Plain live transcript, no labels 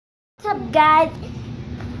What's up, guys?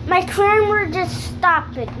 My camera just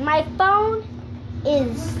stopped it. My phone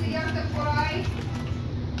is...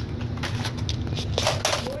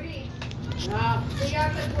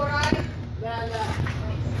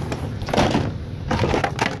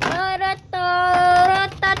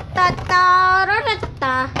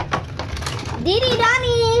 Diddy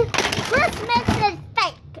Donnie! Christmas is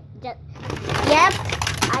fake! Yep,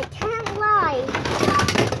 I can't lie.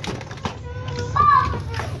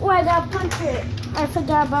 Oh, I got a puncher. I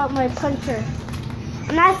forgot about my puncher.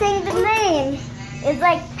 I'm not saying the name. It's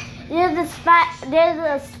like, there's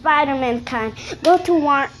a Spider-Man kind. Go to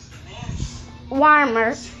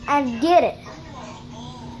Walmart and get it.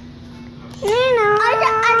 You know.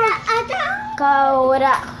 Go with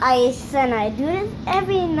ice, and I do this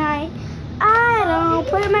every night. I don't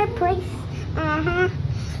put my place.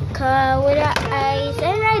 Go with ice,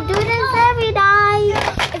 and I do this every night.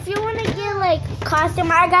 If you want to get like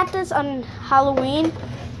costume, I got this on Halloween.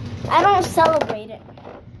 I don't celebrate it,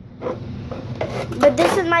 but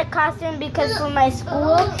this is my costume because for my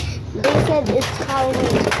school they said it's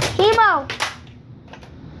Halloween. Hemo,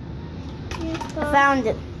 I found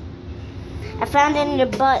it. I found it in your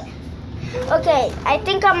butt. Okay, I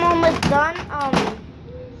think I'm almost done.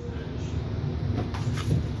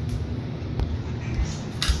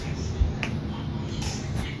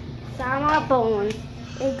 Summer bones.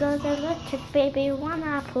 It goes electric, baby, when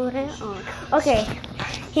I put it on. Okay,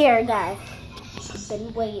 here, guys. I've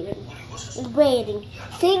been waiting.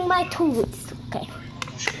 Seeing my tools. Okay.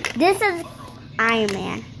 This is Iron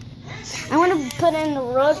Man. I want to put in the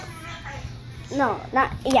road. No,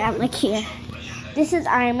 not, yeah, like here. This is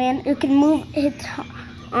Iron Man. You can move his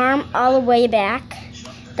arm all the way back.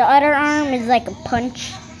 The other arm is like a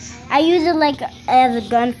punch. I use it like as a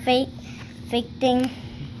gun fake thing.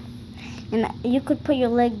 And you could put your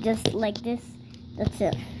leg just like this. That's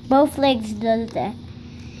it. Both legs does that.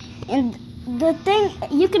 And the thing,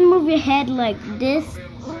 you can move your head like this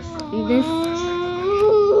and this.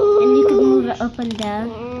 And you can move it up and down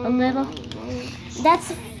a little.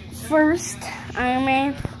 That's first Iron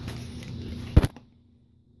Man.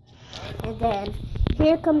 And then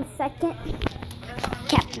here comes second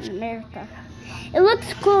Captain America. It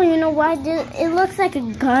looks cool, you know why? It looks like a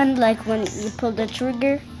gun, like when you pull the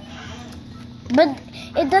trigger. But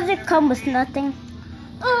it doesn't come with nothing.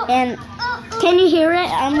 And can you hear it?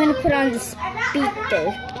 I'm gonna put on the speaker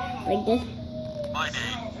like this. My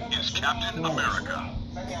name is Captain America.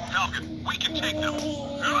 Falcon, we can take them.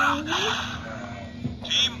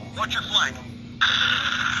 Team, watch your flank.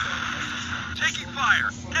 Taking fire.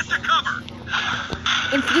 Get to cover.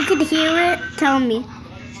 If you could hear it, tell me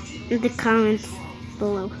in the comments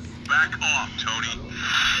below. Back off, Tony.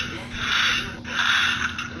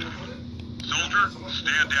 Soldier,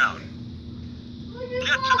 stand down.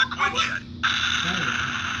 Get to the Quinjet.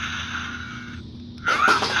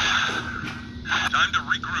 Time to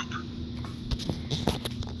regroup.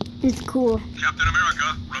 It's cool. Captain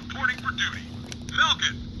America, reporting for duty.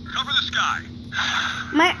 Falcon, cover the sky.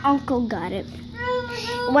 My uncle got it.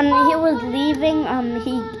 When he was leaving,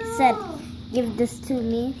 he said, give this to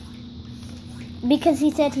me. Because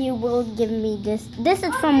he said he will give me this. This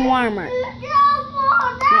is from Walmart.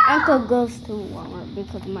 My uncle goes to Walmart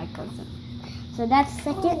because of my cousin. So that's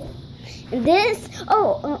second. And this,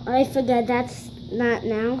 I forgot, that's not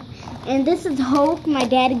now. And this is Hulk my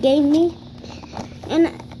dad gave me. And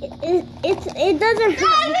it doesn't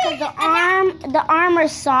hurt because the arm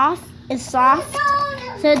is soft.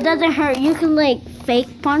 So it doesn't hurt. You can like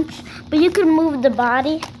fake punch, but you can move the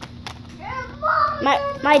body.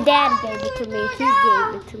 My dad gave it to me. He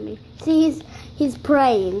gave it to me. See, he's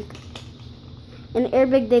praying. In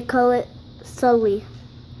Arabic they call it Sully.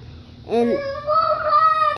 And